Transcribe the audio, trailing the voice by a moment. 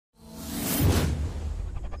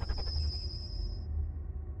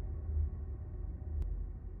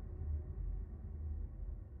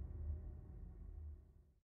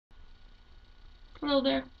hello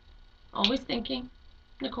there. Always thinking.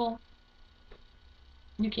 Nicole.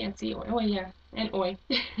 You can't see oi. Oh, yeah. And oi.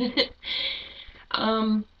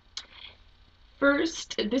 um,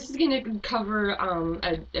 First, this is going to cover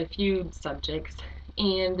a few subjects.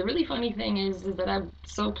 And the really funny thing is that I've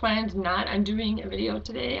so planned not on doing a video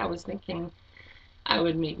today. I was thinking I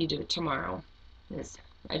would maybe do it tomorrow. This,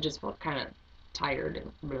 I just felt kind of tired and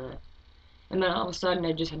bleh. And then all of a sudden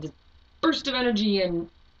I just had this burst of energy and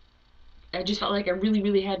I just felt like I really,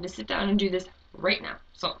 really had to sit down and do this right now.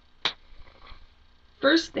 So,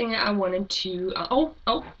 first thing I wanted to,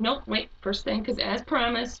 no, wait, first thing, because as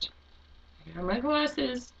promised, I got my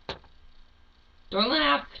glasses, don't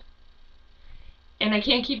laugh, and I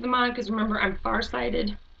can't keep them on because remember, I'm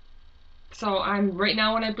farsighted, so right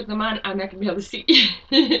now when I put them on, I'm not going to be able to see.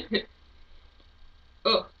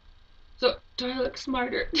 Oh, so, do I look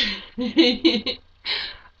smarter?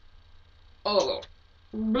 Oh,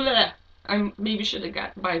 bleh, I maybe should have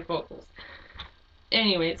got bifocals.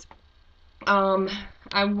 Anyways, first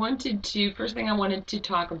thing I wanted to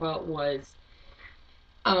talk about was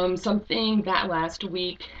something that last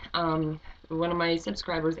week, one of my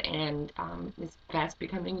subscribers and is fast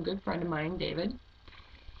becoming a good friend of mine, David,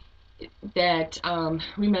 that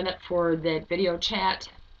we met up for that video chat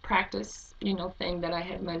practice, thing that I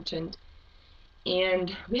had mentioned.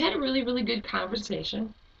 And we had a really, really good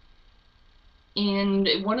conversation. And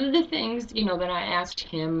one of the things, that I asked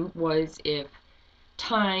him was if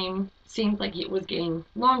time seemed like it was getting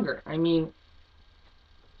longer. I mean,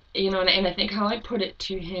 and I think how I put it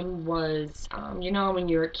to him was, when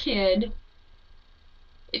you're a kid,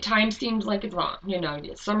 time seems like it's long.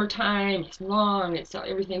 It's summertime, it's long,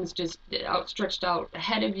 everything's just outstretched out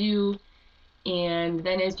ahead of you. And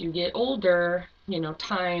then as you get older,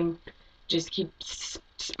 time just keeps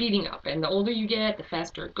speeding up. And the older you get, the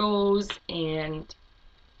faster it goes. And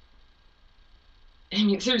I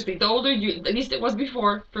mean, seriously, the older at least it was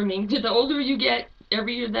before for me, the older you get,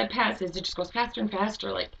 every year that passes, it just goes faster and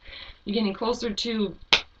faster. Like, you're getting closer to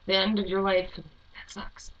the end of your life. That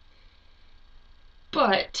sucks.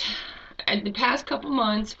 But the past couple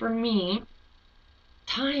months, for me,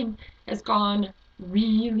 time has gone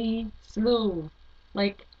really slow.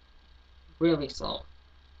 Like, really slow.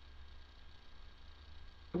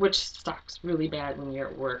 Which sucks really bad when you're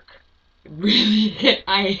at work. Really,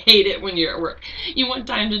 I hate it when you're at work. You want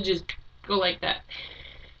time to just go like that.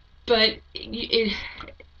 But it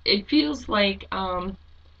feels like,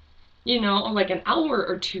 like an hour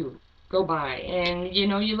or two go by. And,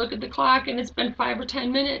 you look at the clock and it's been 5 or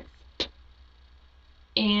 10 minutes.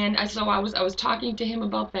 And so I was talking to him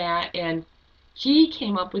about that, and he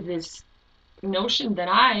came up with this notion that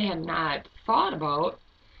I had not thought about.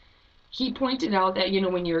 He pointed out that,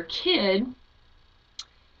 when you're a kid,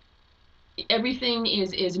 everything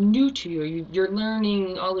is new to you. You're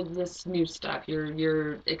learning all of this new stuff.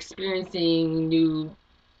 You're experiencing new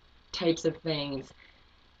types of things.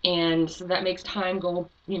 And so that makes time go,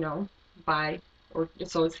 by, or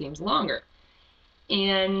so it seems, longer.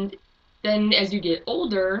 And then as you get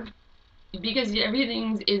older, because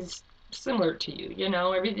everything is similar to you,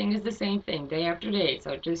 everything is the same thing day after day,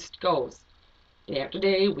 so it just goes day after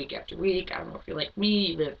day, week after week. I don't know if you're like me,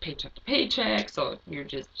 you live paycheck to paycheck, so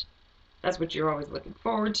that's what you're always looking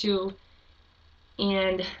forward to.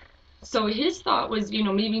 And so his thought was,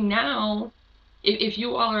 maybe now, if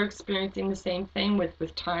you all are experiencing the same thing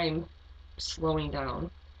with time slowing down,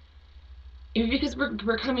 because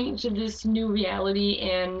we're coming to this new reality,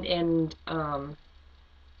 and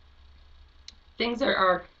things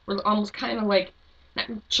we're almost kind of like not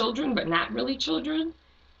children, but not really children,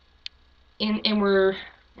 and we're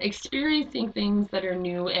experiencing things that are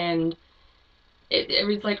new, and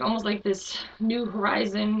it's like almost like this new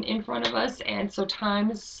horizon in front of us, and so time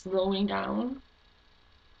is slowing down.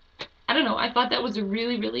 I don't know, I thought that was a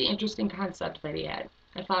really, really interesting concept that he had.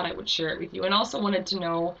 I thought I would share it with you, and also wanted to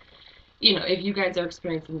know, if you guys are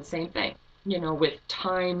experiencing the same thing, with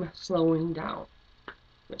time slowing down.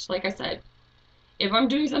 Which, like I said, if I'm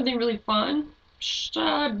doing something really fun,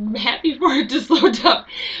 I'm happy for it to slow down,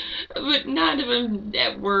 but not if I'm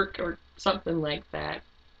at work or something like that.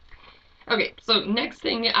 Okay, so next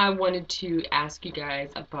thing I wanted to ask you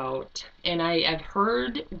guys about, and I've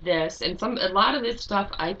heard this, and a lot of this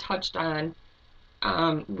stuff I touched on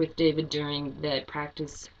with David during the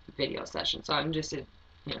practice video session. So I'm just,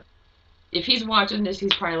 if he's watching this,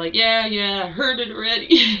 he's probably like, yeah, I heard it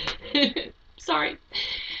already. Sorry.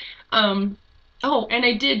 Oh, and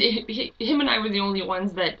I did, him and I were the only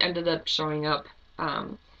ones that ended up showing up.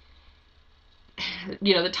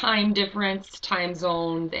 The time difference, time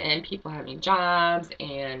zones, and people having jobs,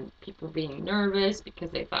 and people being nervous because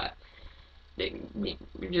they thought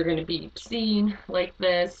you're going to be seen like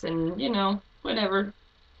this, and whatever.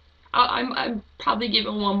 I'm probably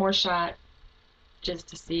giving one more shot just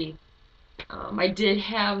to see. I did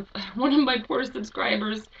have one of my poor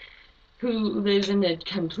subscribers who lives in a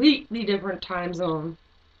completely different time zone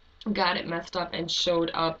got it messed up and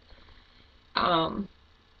showed up. Um,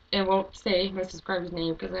 I won't say my subscriber's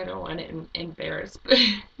name because I don't want to embarrass, but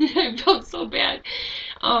I felt so bad.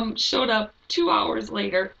 Showed up 2 hours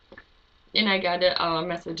later, and I got a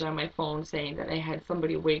message on my phone saying that I had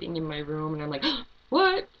somebody waiting in my room, and I'm like,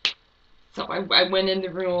 what? So I went in the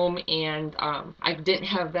room, and I didn't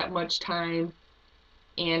have that much time,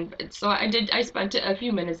 and so I spent a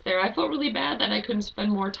few minutes there. I felt really bad that I couldn't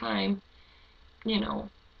spend more time, you know,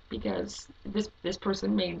 because this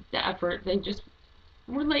person made the effort. They just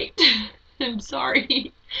were late. I'm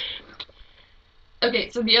sorry. Okay,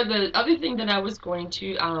 so the other thing that I was going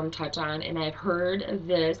to touch on, and I've heard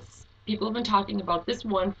this, people have been talking about this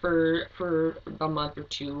one for a month or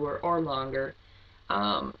two or longer,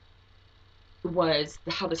 um, was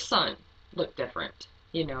how the sun looked different,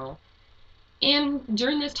 you know. And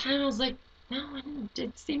during this time, I was like, no,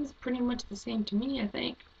 it seems pretty much the same to me, I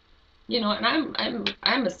think. And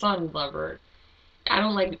I'm a sun lover. I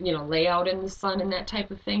don't like, lay out in the sun and that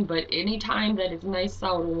type of thing, but anytime that it's nice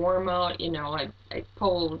out and warm out, I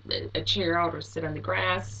pull a chair out or sit on the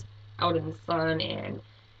grass out in the sun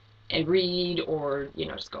and read or,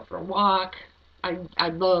 just go for a walk. I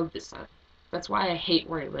love the sun. That's why I hate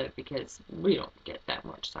where I live, because we don't get that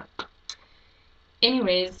much sun.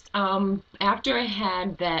 Anyways, after I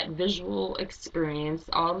had that visual experience,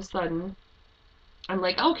 all of a sudden, I'm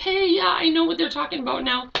like, okay, yeah, I know what they're talking about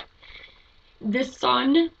now. The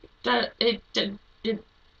sun, the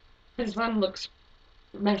sun looks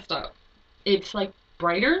messed up. It's like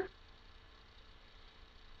brighter.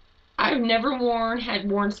 I've never had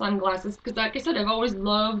worn sunglasses because, like I said, I've always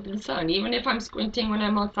loved the sun. Even if I'm squinting when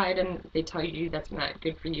I'm outside and they tell you that's not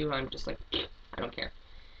good for you, I'm just like, I don't care.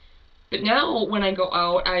 But now when I go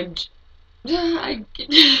out, I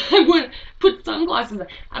would put sunglasses on.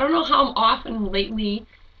 I don't know how often lately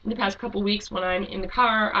in the past couple weeks when I'm in the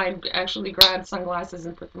car, I actually grab sunglasses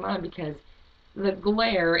and put them on because the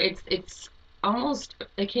glare, it's almost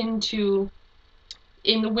akin to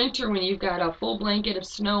in the winter when you've got a full blanket of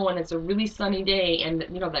snow and it's a really sunny day and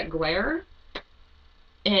that glare,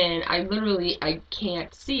 and I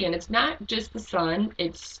can't see. And it's not just the sun,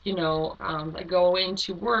 it's I go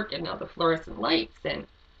into work and now the fluorescent lights, and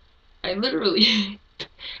I literally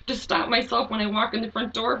just stop myself when I walk in the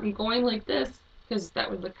front door from going like this, because that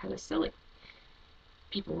would look kind of silly.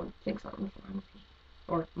 People would think something's wrong with me,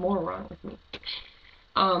 or more wrong with me.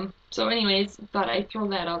 So anyways, thought I'd throw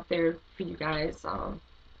that out there for you guys, in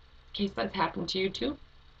case that's happened to you too.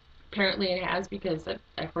 Apparently it has, because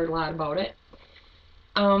I've heard a lot about it.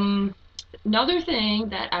 Another thing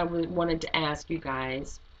that I wanted to ask you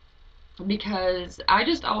guys, because I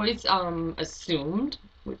just always assumed,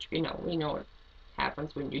 which we know what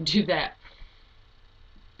happens when you do that,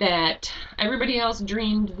 that everybody else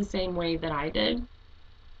dreamed the same way that I did.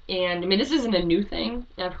 And I mean, this isn't a new thing.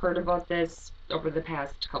 I've heard about this over the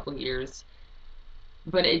past couple years,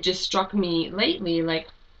 but it just struck me lately, like,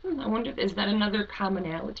 I wonder, is that another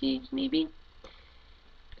commonality, maybe?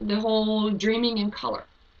 The whole dreaming in color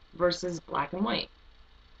versus black and white.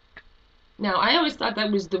 Now, I always thought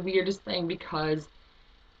that was the weirdest thing, because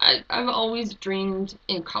I've always dreamed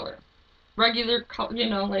in color. Regular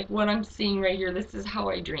color, like what I'm seeing right here, this is how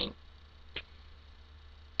I dream.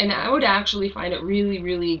 And I would actually find it really,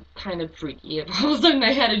 really kind of freaky if all of a sudden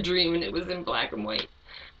I had a dream and it was in black and white.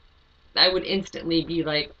 I would instantly be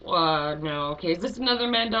like, no, okay, is this another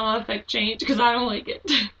Mandela effect change? Because I don't like it.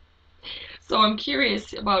 So I'm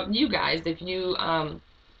curious about you guys, if you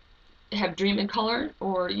have dream in color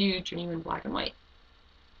or you dream in black and white.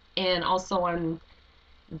 And also on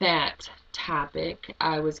that topic,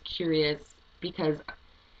 I was curious because,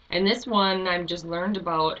 and this one I've just learned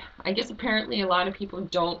about, I guess apparently a lot of people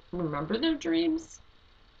don't remember their dreams.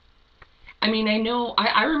 I mean, I know,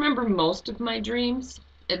 I remember most of my dreams,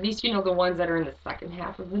 at least, the ones that are in the second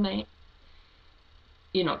half of the night,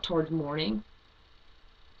 towards morning.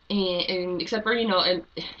 And except for, and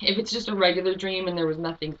if it's just a regular dream and there was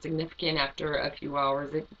nothing significant after a few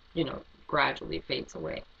hours, it, gradually fades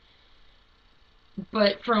away.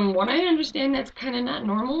 But from what I understand, that's kind of not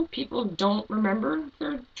normal. People don't remember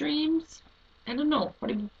their dreams. I don't know.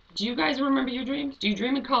 Do you guys remember your dreams? Do you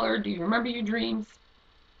dream in color? Do you remember your dreams?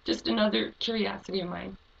 Just another curiosity of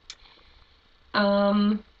mine.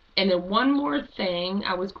 And then one more thing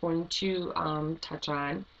I was going to touch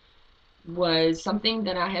on was something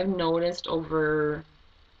that I have noticed over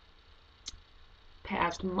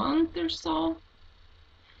past month or so.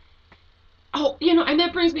 Oh, and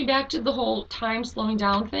that brings me back to the whole time slowing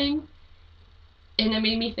down thing. And it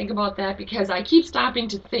made me think about that because I keep stopping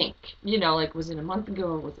to think, like, was it a month ago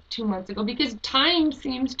or was it 2 months ago? Because time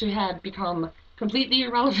seems to have become completely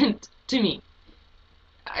irrelevant to me.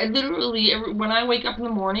 I literally, when I wake up in the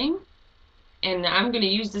morning, and I'm going to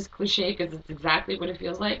use this cliche because it's exactly what it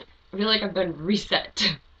feels like, I feel like I've been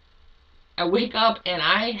reset. I wake up and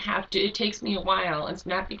it takes me a while. It's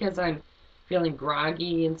not because I'm feeling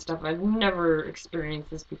groggy and stuff. I've never experienced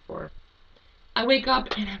this before. I wake up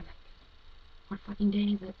and I'm like, what fucking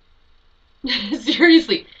day is it?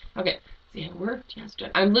 Seriously. Okay. See, I worked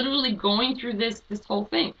yesterday. I'm literally going through this whole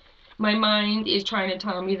thing. My mind is trying to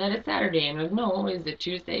tell me that it's Saturday. And I'm like, no, is it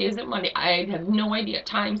Tuesday? Is it Monday? I have no idea.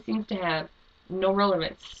 Time seems to have no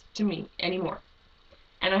relevance to me anymore.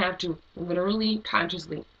 And I have to literally,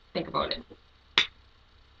 consciously think about it.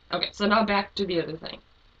 Okay, so now back to the other thing.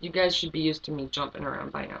 You guys should be used to me jumping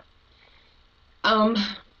around by now. Um,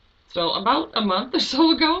 so about a month or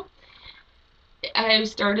so ago, I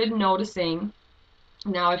started noticing.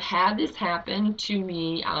 Now I've had this happen to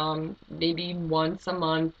me, maybe once a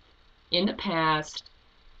month in the past.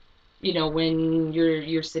 When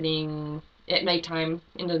you're sitting at nighttime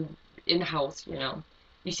in the house,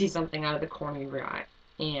 you see something out of the corner of your eye,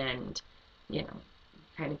 and you know,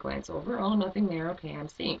 kind of glance over. Oh, nothing there. Okay, I'm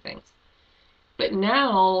seeing things. But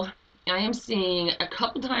now I am seeing a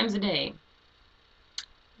couple times a day,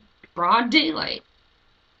 broad daylight,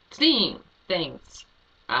 seeing things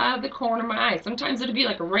out of the corner of my eye. Sometimes it'll be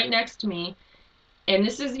like right next to me, and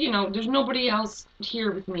this is, there's nobody else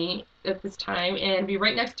here with me at this time, and it'll be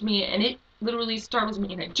right next to me, and it literally startles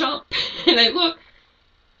me, and I jump, and I look,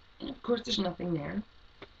 and of course there's nothing there.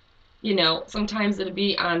 Sometimes it'll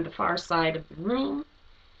be on the far side of the room.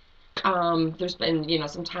 There's been,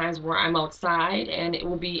 some times where I'm outside and it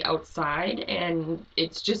will be outside and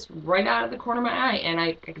it's just right out of the corner of my eye and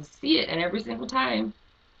I can see it, and every single time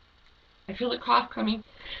I feel a cough coming.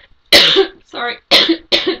 Sorry.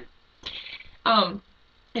 um,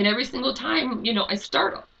 and every single time, I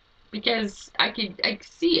startle because I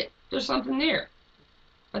see it. There's something there,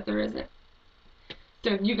 but there isn't.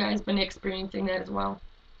 So have you guys been experiencing that as well?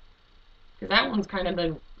 Because that one's kind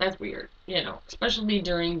of that's weird, especially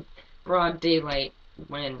during broad daylight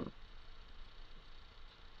when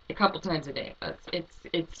a couple times a day.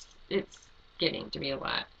 It's getting to be a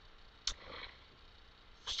lot.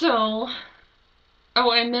 So,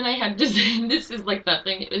 oh, and then I had to say, this is like that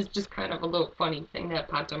thing. It was just kind of a little funny thing that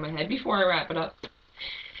popped in my head before I wrap it up.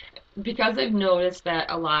 Because I've noticed that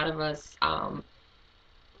a lot of us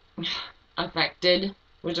affected,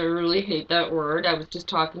 which I really hate that word. I was just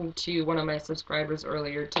talking to one of my subscribers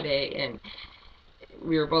earlier today, and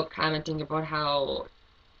we were both commenting about how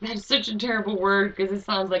that's such a terrible word because it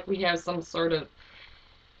sounds like we have some sort of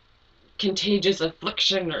contagious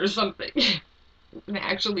affliction or something. And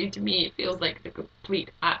actually, to me, it feels like the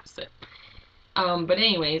complete opposite. But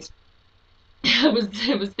anyways, I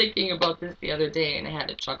was thinking about this the other day, and I had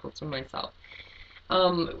to chuckle to myself.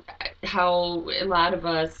 How a lot of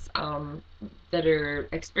us that are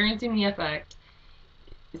experiencing the effect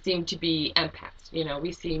seem to be empaths.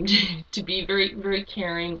 We seem to be very, very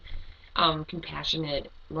caring,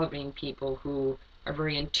 compassionate, loving people who are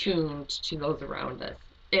very in tune to those around us.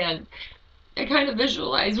 And I kind of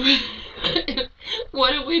visualize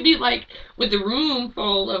what it would be like with a room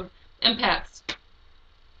full of empaths.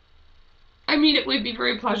 I mean, it would be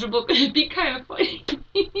very pleasurable, but it'd be kind of funny.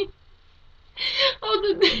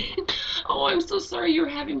 Oh, I'm so sorry you're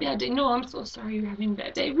having a bad day. No, I'm so sorry you're having a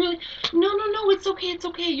bad day. Really? No, no, no, it's okay, it's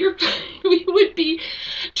okay. You're fine. We would be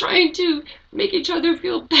trying to make each other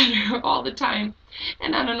feel better all the time.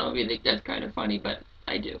 And I don't know if you think that's kind of funny, but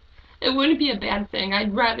I do. It wouldn't be a bad thing.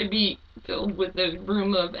 I'd rather be filled with a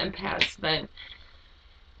room of empaths than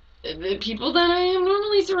the people that I am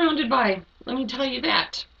normally surrounded by. Let me tell you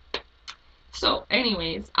that. So,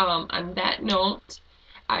 anyways, on that note,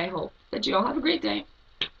 I hope that you all have a great day,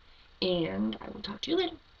 and I will talk to you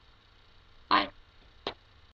later. Bye.